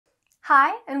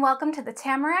Hi, and welcome to the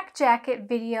Tamarack Jacket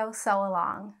video sew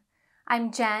along. I'm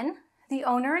Jen, the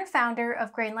owner and founder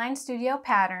of Grainline Studio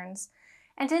Patterns,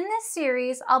 and in this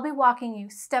series I'll be walking you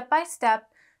step by step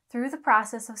through the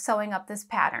process of sewing up this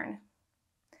pattern.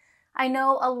 I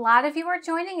know a lot of you are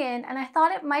joining in, and I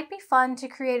thought it might be fun to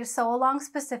create a sew along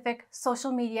specific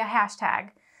social media hashtag.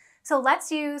 So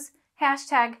let's use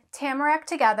hashtag Tamarack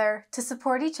together to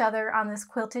support each other on this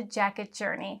quilted jacket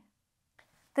journey.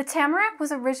 The Tamarack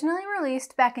was originally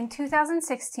released back in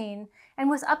 2016 and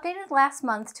was updated last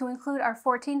month to include our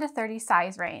 14 to 30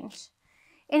 size range.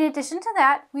 In addition to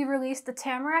that, we released the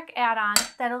Tamarack add-on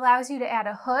that allows you to add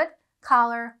a hood,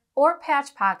 collar, or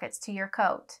patch pockets to your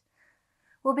coat.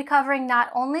 We'll be covering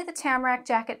not only the Tamarack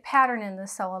Jacket pattern in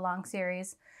this sew along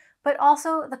series, but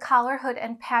also the collar, hood,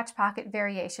 and patch pocket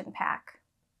variation pack.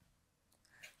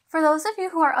 For those of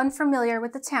you who are unfamiliar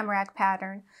with the Tamarack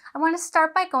pattern, I want to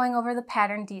start by going over the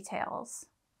pattern details.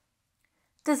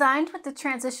 Designed with the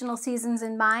transitional seasons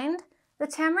in mind, the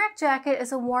Tamarack Jacket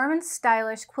is a warm and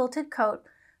stylish quilted coat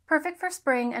perfect for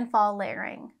spring and fall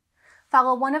layering.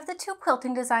 Follow one of the two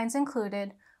quilting designs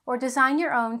included, or design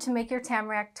your own to make your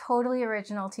Tamarack totally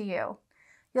original to you.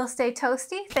 You'll stay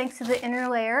toasty thanks to the inner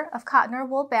layer of cotton or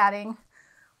wool batting,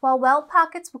 while welt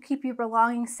pockets will keep your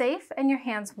belongings safe and your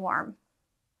hands warm.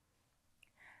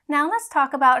 Now let's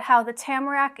talk about how the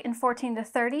Tamarack in 14 to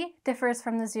 30 differs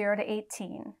from the 0 to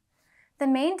 18. The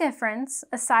main difference,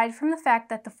 aside from the fact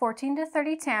that the 14 to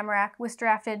 30 Tamarack was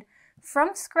drafted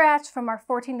from scratch from our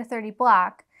 14 to 30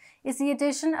 block, is the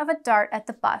addition of a dart at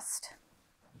the bust.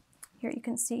 Here you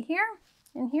can see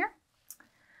in here.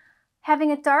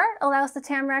 Having a dart allows the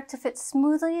Tamarack to fit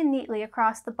smoothly and neatly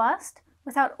across the bust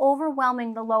without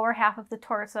overwhelming the lower half of the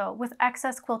torso with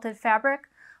excess quilted fabric,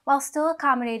 while still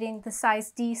accommodating the size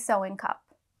D sewing cup.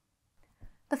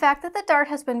 The fact that the dart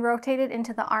has been rotated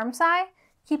into the arm side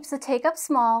keeps the take-up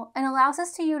small and allows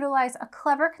us to utilize a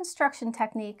clever construction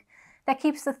technique that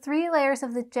keeps the 3 layers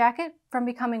of the jacket from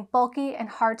becoming bulky and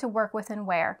hard to work with and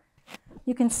wear.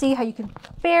 You can see how you can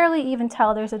barely even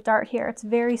tell there's a dart here. It's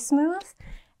very smooth,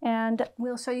 and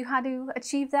we'll show you how to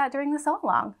achieve that during the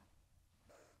sew-along.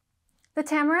 The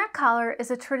Tamarack collar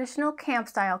is a traditional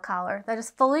camp-style collar that is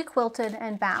fully quilted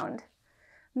and bound.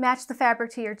 Match the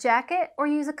fabric to your jacket or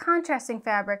use a contrasting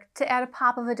fabric to add a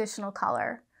pop of additional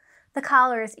color. The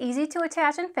collar is easy to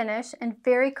attach and finish and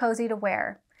very cozy to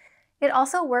wear. It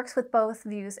also works with both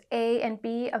views A and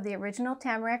B of the original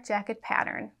Tamarack Jacket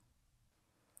pattern.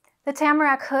 The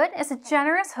Tamarack hood is a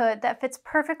generous hood that fits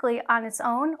perfectly on its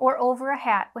own or over a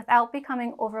hat without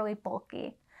becoming overly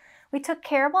bulky. We took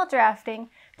care while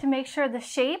drafting to make sure the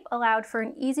shape allowed for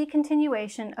an easy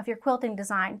continuation of your quilting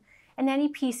design and any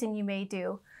piecing you may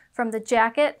do from the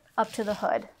jacket up to the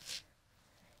hood.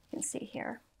 You can see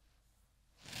here.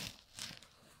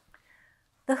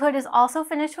 The hood is also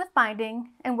finished with binding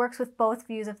and works with both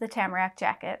views of the Tamarack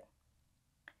Jacket.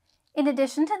 In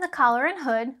addition to the collar and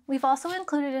hood, we've also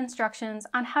included instructions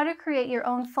on how to create your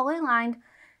own fully lined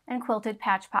and quilted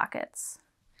patch pockets.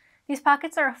 These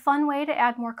pockets are a fun way to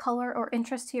add more color or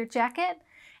interest to your jacket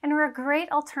and are a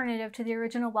great alternative to the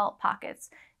original welt pockets,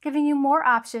 giving you more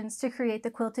options to create the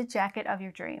quilted jacket of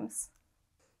your dreams.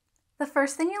 The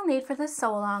first thing you'll need for this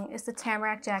sew-along is the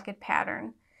Tamarack Jacket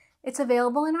pattern. It's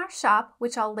available in our shop,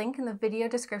 which I'll link in the video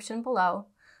description below,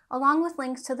 along with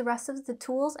links to the rest of the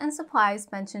tools and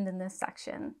supplies mentioned in this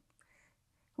section.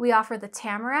 We offer the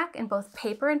Tamarack in both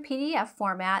paper and PDF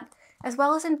format, as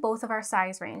well as in both of our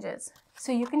size ranges,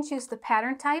 so you can choose the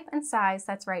pattern type and size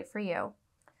that's right for you.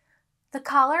 The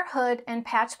collar, hood, and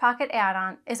patch pocket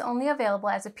add-on is only available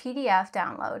as a PDF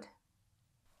download.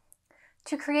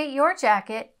 To create your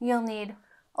jacket, you'll need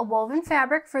a woven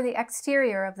fabric for the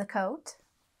exterior of the coat,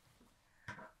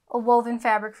 a woven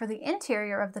fabric for the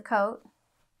interior of the coat,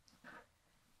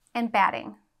 and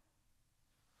batting.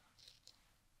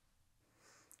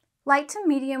 Light to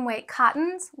medium weight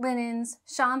cottons, linens,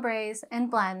 chambrays,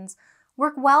 and blends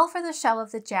work well for the shell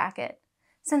of the jacket.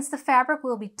 Since the fabric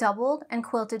will be doubled and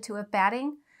quilted to a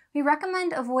batting, we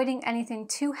recommend avoiding anything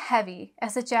too heavy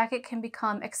as the jacket can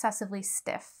become excessively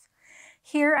stiff.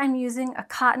 Here I'm using a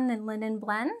cotton and linen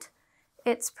blend.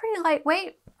 It's pretty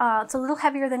lightweight. It's a little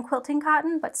heavier than quilting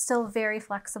cotton, but still very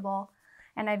flexible,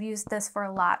 and I've used this for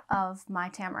a lot of my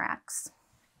Tamaracks.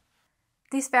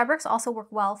 These fabrics also work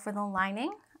well for the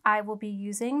lining. I will be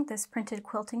using this printed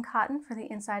quilting cotton for the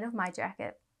inside of my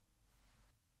jacket.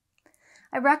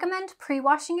 I recommend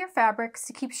pre-washing your fabrics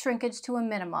to keep shrinkage to a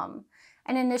minimum.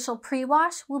 An initial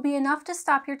pre-wash will be enough to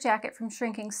stop your jacket from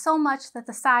shrinking so much that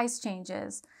the size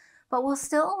changes, but will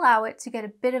still allow it to get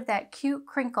a bit of that cute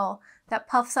crinkle that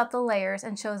puffs up the layers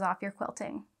and shows off your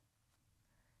quilting.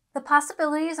 The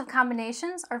possibilities of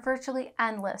combinations are virtually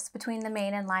endless between the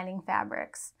main and lining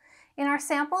fabrics. In our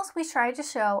samples, we tried to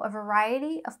show a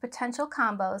variety of potential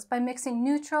combos by mixing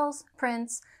neutrals,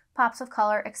 prints, pops of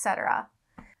color, etc.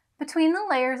 Between the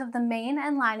layers of the main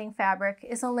and lining fabric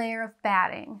is a layer of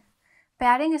batting.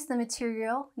 Batting is the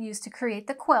material used to create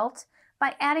the quilt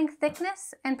by adding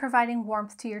thickness and providing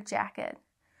warmth to your jacket.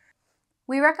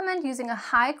 We recommend using a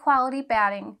high-quality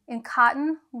batting in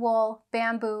cotton, wool,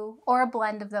 bamboo, or a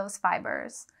blend of those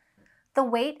fibers. The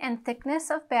weight and thickness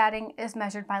of batting is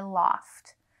measured by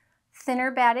loft.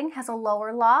 Thinner batting has a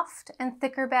lower loft, and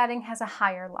thicker batting has a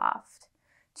higher loft.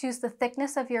 Choose the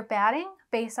thickness of your batting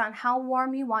based on how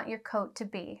warm you want your coat to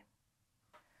be.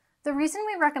 The reason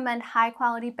we recommend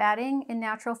high-quality batting in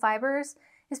natural fibers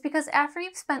is because after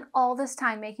you've spent all this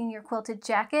time making your quilted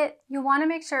jacket, you'll want to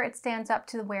make sure it stands up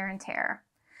to the wear and tear.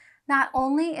 Not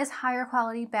only is higher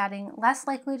quality batting less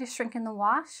likely to shrink in the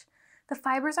wash, the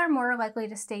fibers are more likely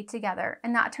to stay together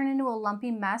and not turn into a lumpy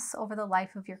mess over the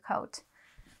life of your coat.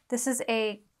 This is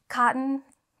a cotton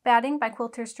batting by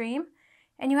Quilter's Dream,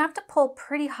 and you have to pull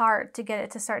pretty hard to get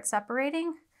it to start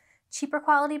separating. Cheaper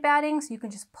quality battings, you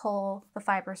can just pull the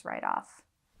fibers right off.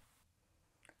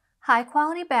 High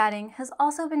quality batting has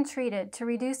also been treated to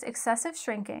reduce excessive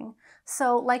shrinking,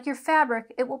 so like your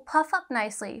fabric, it will puff up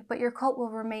nicely, but your coat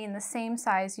will remain the same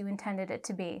size you intended it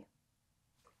to be.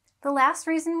 The last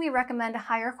reason we recommend a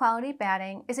higher quality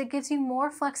batting is it gives you more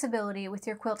flexibility with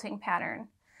your quilting pattern.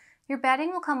 Your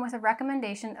batting will come with a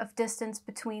recommendation of distance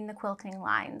between the quilting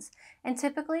lines, and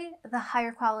typically, the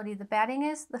higher quality the batting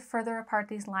is, the further apart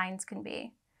these lines can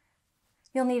be.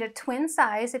 You'll need a twin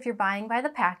size if you're buying by the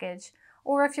package,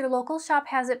 or if your local shop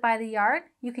has it by the yard,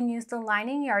 you can use the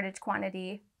lining yardage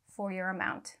quantity for your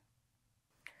amount.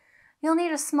 You'll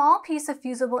need a small piece of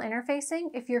fusible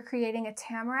interfacing if you're creating a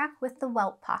tamarack with the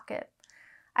welt pocket.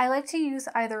 I like to use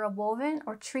either a woven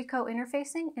or tricot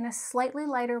interfacing in a slightly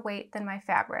lighter weight than my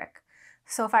fabric.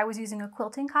 So if I was using a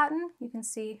quilting cotton, you can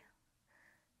see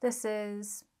this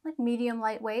is like medium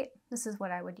lightweight. This is what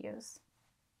I would use.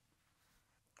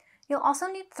 You'll also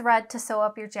need thread to sew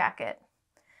up your jacket.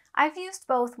 I've used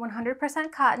both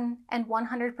 100% cotton and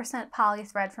 100% poly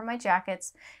thread for my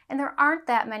jackets, and there aren't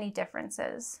that many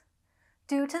differences.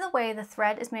 Due to the way the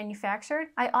thread is manufactured,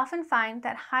 I often find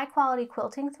that high-quality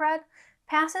quilting thread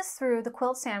passes through the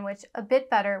quilt sandwich a bit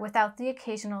better without the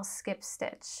occasional skip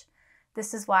stitch.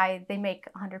 This is why they make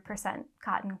 100%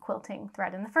 cotton quilting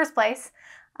thread in the first place.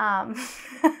 So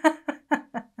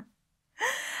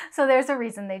there's a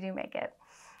reason they do make it.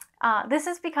 This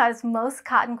is because most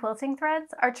cotton quilting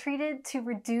threads are treated to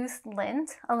reduce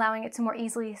lint, allowing it to more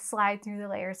easily slide through the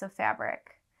layers of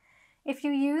fabric. If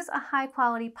you use a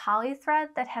high-quality poly thread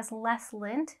that has less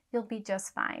lint, you'll be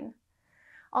just fine.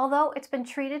 Although it's been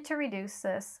treated to reduce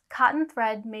this, cotton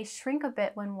thread may shrink a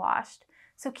bit when washed,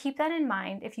 so keep that in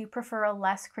mind if you prefer a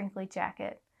less crinkly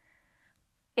jacket.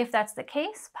 If that's the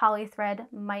case, poly thread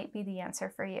might be the answer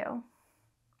for you.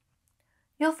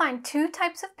 You'll find two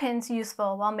types of pins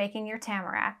useful while making your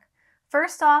tamarack.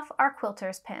 First off are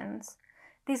quilter's pins.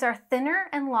 These are thinner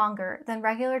and longer than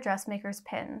regular dressmaker's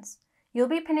pins. You'll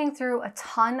be pinning through a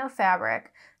ton of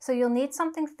fabric, so you'll need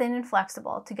something thin and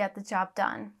flexible to get the job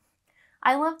done.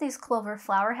 I love these clover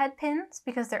flower head pins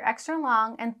because they're extra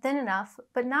long and thin enough,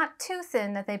 but not too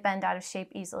thin that they bend out of shape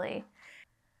easily.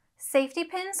 Safety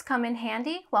pins come in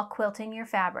handy while quilting your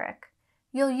fabric.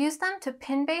 You'll use them to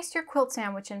pin baste your quilt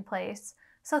sandwich in place,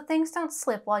 so things don't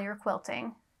slip while you're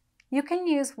quilting. You can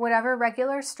use whatever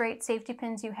regular straight safety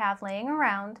pins you have laying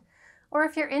around, or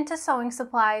if you're into sewing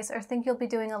supplies or think you'll be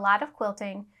doing a lot of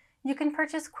quilting, you can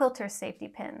purchase quilter's safety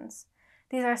pins.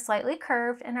 These are slightly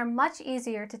curved and are much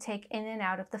easier to take in and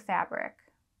out of the fabric.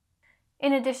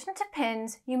 In addition to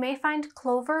pins, you may find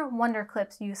clover wonder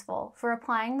clips useful for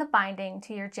applying the binding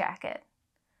to your jacket.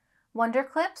 Wonder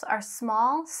clips are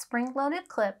small, spring-loaded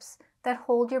clips that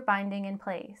hold your binding in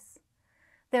place.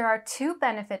 There are two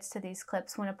benefits to these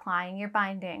clips when applying your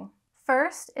binding.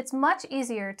 First, it's much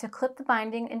easier to clip the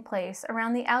binding in place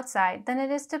around the outside than it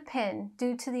is to pin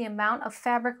due to the amount of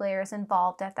fabric layers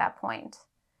involved at that point.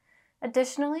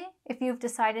 Additionally, if you've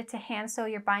decided to hand sew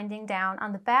your binding down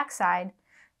on the back side,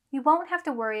 you won't have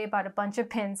to worry about a bunch of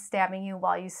pins stabbing you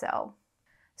while you sew.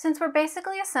 Since we're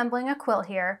basically assembling a quilt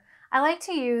here, I like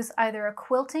to use either a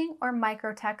quilting or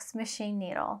microtex machine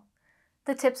needle.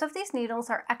 The tips of these needles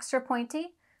are extra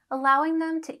pointy, allowing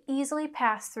them to easily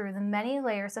pass through the many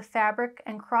layers of fabric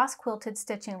and cross-quilted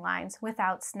stitching lines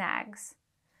without snags.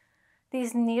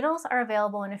 These needles are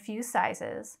available in a few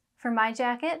sizes. For my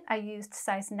jacket, I used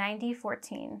size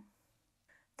 90-14.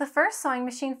 The first sewing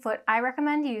machine foot I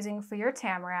recommend using for your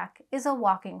tamarack is a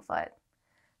walking foot.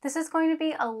 This is going to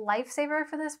be a lifesaver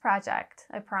for this project,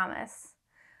 I promise.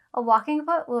 A walking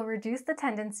foot will reduce the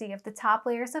tendency of the top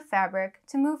layers of fabric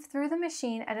to move through the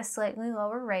machine at a slightly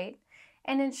lower rate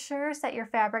and ensures that your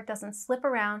fabric doesn't slip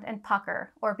around and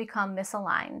pucker or become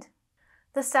misaligned.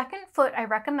 The second foot I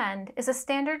recommend is a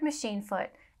standard machine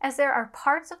foot, as there are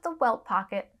parts of the welt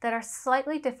pocket that are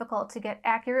slightly difficult to get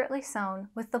accurately sewn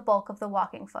with the bulk of the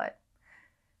walking foot.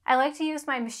 I like to use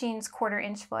my machine's 1/4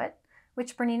 inch foot,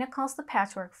 which Bernina calls the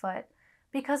patchwork foot,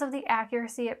 because of the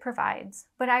accuracy it provides,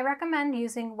 but I recommend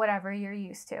using whatever you're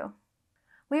used to.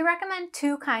 We recommend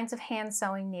 2 kinds of hand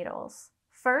sewing needles.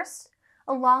 First,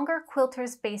 a longer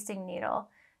quilter's basting needle,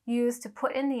 used to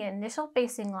put in the initial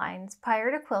basting lines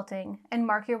prior to quilting and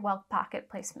mark your welt pocket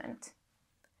placement.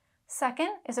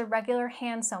 Second is a regular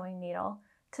hand sewing needle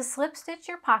to slip stitch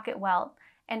your pocket welt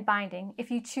and binding if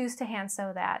you choose to hand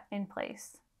sew that in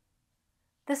place.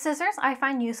 The scissors I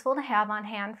find useful to have on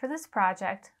hand for this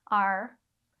project are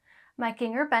my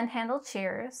Ginger bend handled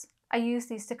shears. I use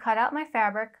these to cut out my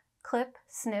fabric, clip,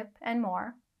 snip, and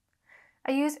more.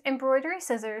 I use embroidery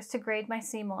scissors to grade my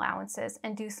seam allowances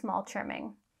and do small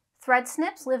trimming. Thread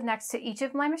snips live next to each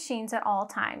of my machines at all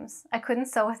times. I couldn't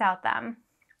sew without them.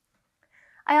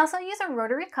 I also use a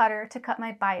rotary cutter to cut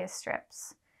my bias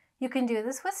strips. You can do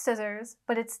this with scissors,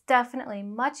 but it's definitely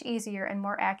much easier and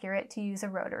more accurate to use a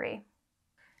rotary.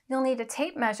 You'll need a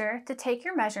tape measure to take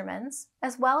your measurements,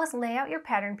 as well as lay out your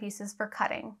pattern pieces for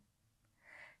cutting.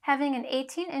 Having an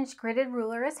 18-inch gridded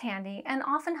ruler is handy and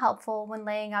often helpful when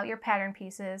laying out your pattern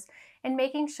pieces and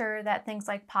making sure that things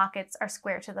like pockets are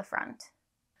square to the front.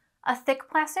 A thick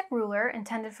plastic ruler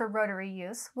intended for rotary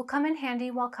use will come in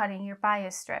handy while cutting your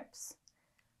bias strips.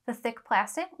 The thick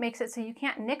plastic makes it so you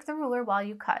can't nick the ruler while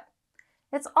you cut.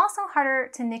 It's also harder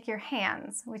to nick your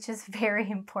hands, which is very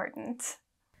important.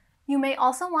 You may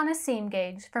also want a seam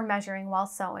gauge for measuring while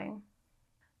sewing.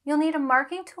 You'll need a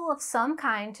marking tool of some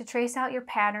kind to trace out your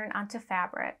pattern onto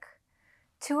fabric.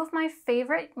 2 of my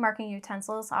favorite marking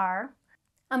utensils are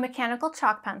a mechanical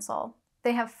chalk pencil.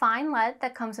 They have fine lead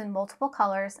that comes in multiple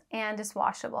colors and is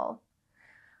washable.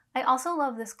 I also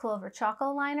love this Clover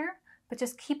Choco liner, but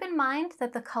just keep in mind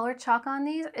that the color chalk on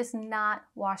these is not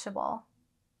washable.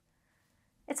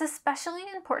 It's especially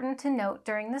important to note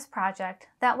during this project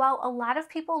that while a lot of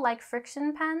people like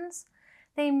friction pens,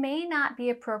 they may not be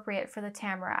appropriate for the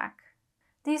Tamarack.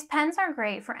 These pens are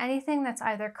great for anything that's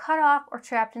either cut off or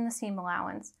trapped in the seam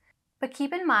allowance, but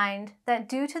keep in mind that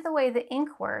due to the way the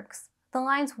ink works, the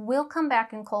lines will come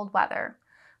back in cold weather,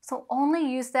 so only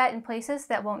use that in places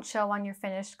that won't show on your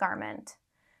finished garment.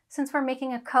 Since we're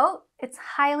making a coat, it's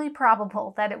highly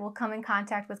probable that it will come in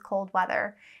contact with cold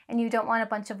weather, and you don't want a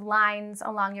bunch of lines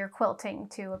along your quilting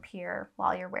to appear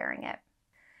while you're wearing it.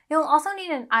 You'll also need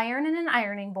an iron and an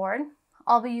ironing board.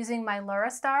 I'll be using my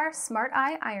Lurastar Smart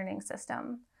Eye ironing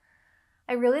system.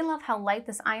 I really love how light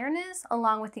this iron is,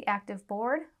 along with the active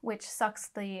board, which sucks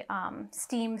the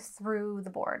steam through the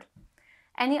board.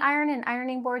 Any iron and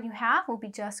ironing board you have will be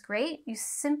just great. You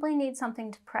simply need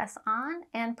something to press on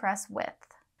and press with.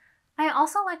 I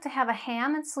also like to have a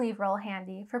ham and sleeve roll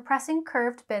handy for pressing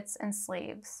curved bits and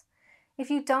sleeves. If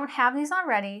you don't have these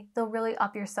already, they'll really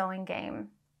up your sewing game.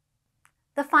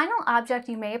 The final object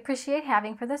you may appreciate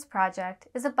having for this project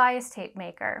is a bias tape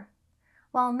maker.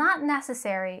 While not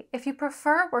necessary, if you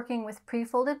prefer working with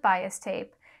pre-folded bias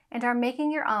tape and are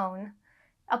making your own,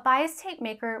 a bias tape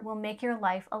maker will make your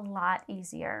life a lot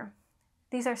easier.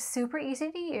 These are super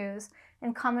easy to use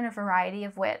and come in a variety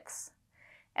of widths.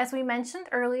 As we mentioned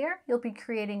earlier, you'll be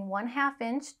creating 1/2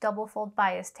 inch double fold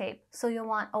bias tape, so you'll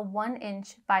want a 1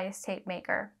 inch bias tape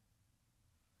maker.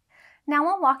 Now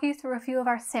I'll walk you through a few of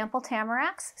our sample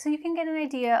tamaracks so you can get an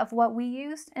idea of what we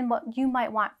used and what you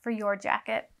might want for your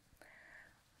jacket.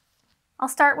 I'll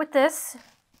start with this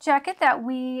jacket that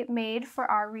we made for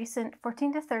our recent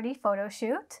 14 to 30 photo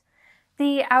shoot.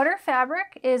 The outer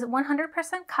fabric is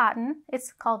 100% cotton.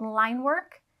 It's called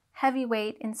Linework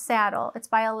Heavyweight in Saddle. It's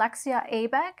by Alexia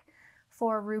Abeg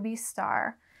for Ruby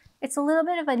Star. It's a little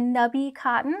bit of a nubby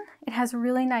cotton. It has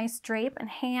really nice drape and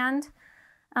hand.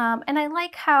 And I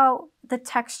like how the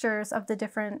textures of the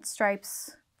different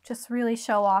stripes just really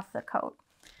show off the coat.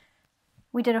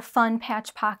 We did a fun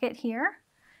patch pocket here.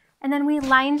 And then we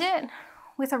lined it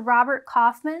with a Robert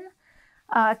Kaufman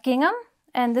gingham.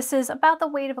 And this is about the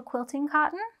weight of a quilting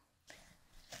cotton.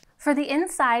 For the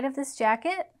inside of this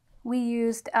jacket, we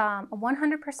used a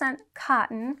 100%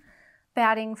 cotton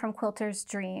batting from Quilter's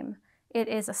Dream. It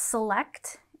is a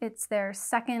select. It's their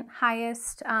second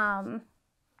highest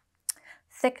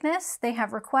thickness. They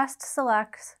have Request,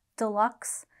 Select,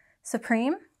 Deluxe,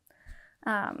 Supreme.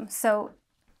 So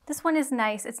this one is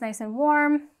nice. It's nice and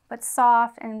warm, but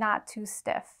soft and not too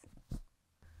stiff.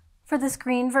 For this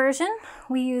green version,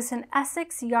 we use an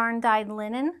Essex yarn dyed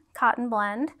linen cotton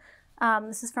blend.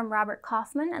 This is from Robert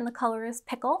Kaufman and the color is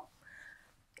Pickle.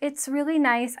 It's really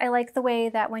nice. I like the way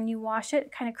that when you wash it,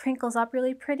 it kind of crinkles up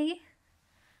really pretty.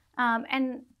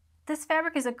 And this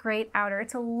fabric is a great outer.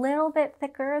 It's a little bit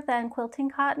thicker than quilting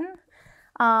cotton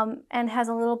and has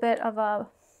a little bit of a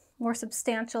more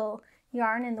substantial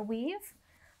yarn in the weave.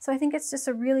 So I think it's just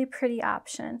a really pretty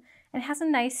option. It has a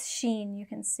nice sheen, you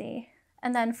can see.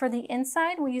 And then for the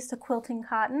inside, we used a quilting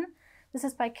cotton. This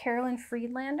is by Carolyn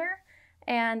Friedlander,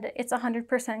 and it's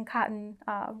 100% cotton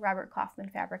Robert Kaufman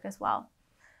fabric as well.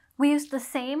 We used the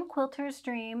same Quilter's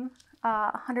Dream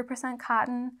 100%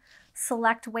 cotton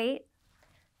select weight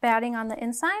batting on the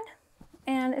inside,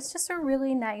 and it's just a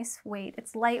really nice weight.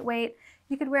 It's lightweight.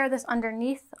 You could wear this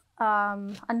underneath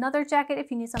another jacket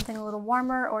if you need something a little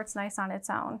warmer, or it's nice on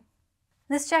its own.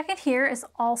 This jacket here is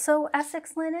also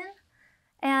Essex linen,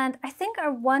 and I think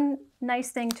one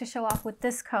nice thing to show off with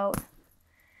this coat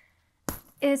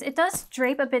is it does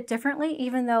drape a bit differently,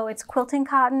 even though it's quilting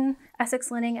cotton, Essex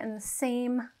linen, and the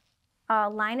same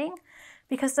lining,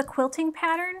 because the quilting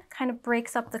pattern kind of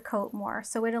breaks up the coat more,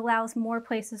 so it allows more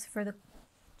places for the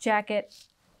jacket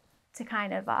to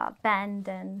kind of bend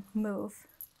and move.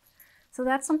 So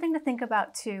that's something to think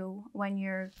about too when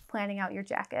you're planning out your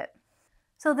jacket.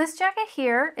 So this jacket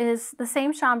here is the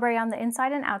same chambray on the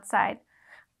inside and outside,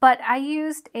 but I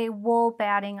used a wool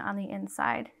batting on the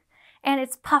inside. And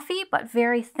it's puffy but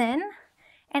very thin,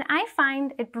 and I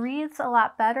find it breathes a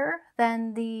lot better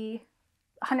than the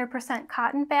 100%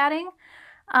 cotton batting,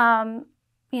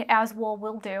 as wool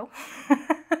will do.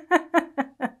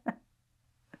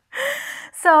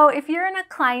 So if you're in a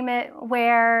climate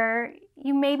where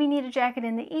you maybe need a jacket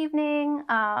in the evening,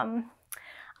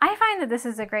 I find that this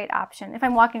is a great option. If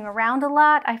I'm walking around a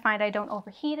lot, I find I don't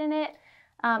overheat in it.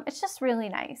 It's just really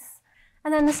nice.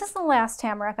 And then this is the last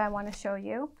Tamarack I want to show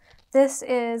you. This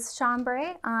is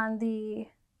chambray on the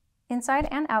inside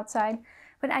and outside,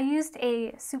 but I used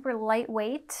a super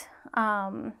lightweight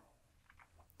 100%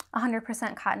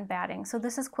 cotton batting. So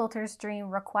this is Quilter's Dream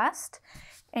Request,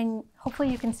 and hopefully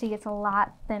you can see it's a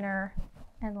lot thinner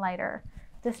and lighter.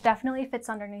 This definitely fits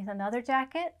underneath another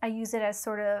jacket. I use it as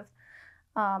sort of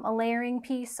a layering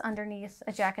piece underneath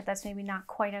a jacket that's maybe not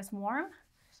quite as warm.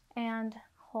 And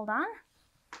hold on.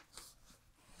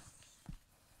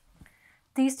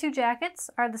 These two jackets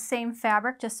are the same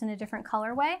fabric, just in a different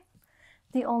colorway.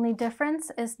 The only difference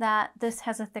is that this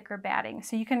has a thicker batting,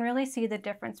 so you can really see the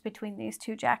difference between these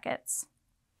two jackets.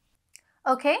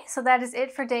 Okay, so that is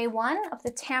it for day one of the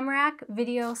Tamarack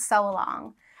video sew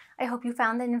along. I hope you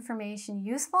found the information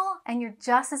useful and you're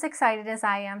just as excited as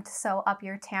I am to sew up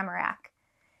your Tamarack.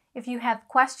 If you have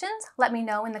questions, let me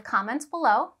know in the comments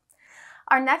below.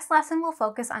 Our next lesson will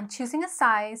focus on choosing a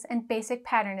size and basic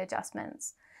pattern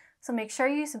adjustments. So make sure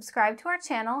you subscribe to our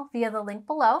channel via the link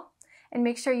below, and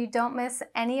make sure you don't miss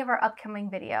any of our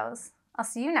upcoming videos. I'll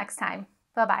see you next time.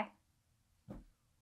 Bye-bye.